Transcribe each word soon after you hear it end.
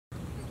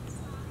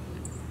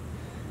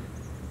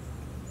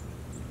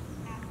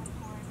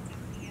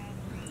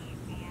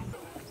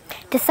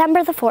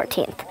December the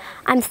 14th.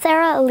 I'm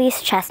Sarah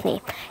Elise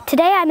Chesney.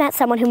 Today I met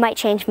someone who might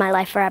change my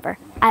life forever.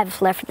 I have a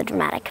flair for the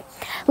dramatic.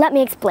 Let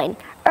me explain.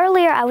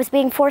 Earlier I was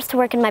being forced to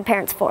work in my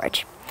parents'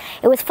 forge.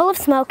 It was full of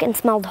smoke and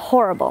smelled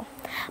horrible.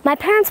 My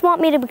parents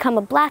want me to become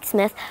a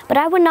blacksmith, but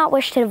I would not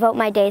wish to devote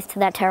my days to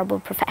that terrible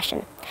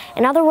profession.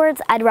 In other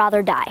words, I'd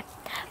rather die.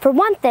 For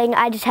one thing,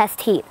 I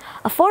detest heat.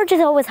 A forge is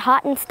always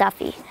hot and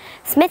stuffy.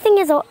 Smithing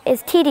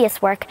is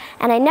tedious work,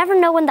 and I never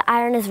know when the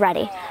iron is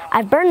ready.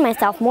 I've burned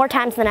myself more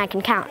times than I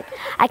can count.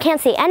 I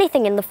can't see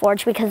anything in the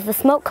forge because the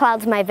smoke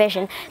clouds my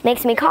vision,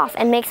 makes me cough,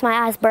 and makes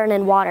my eyes burn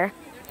in water.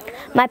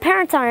 My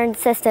parents are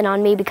insistent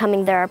on me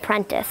becoming their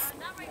apprentice.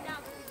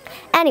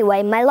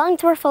 Anyway, my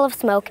lungs were full of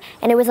smoke,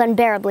 and it was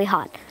unbearably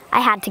hot. I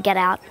had to get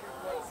out.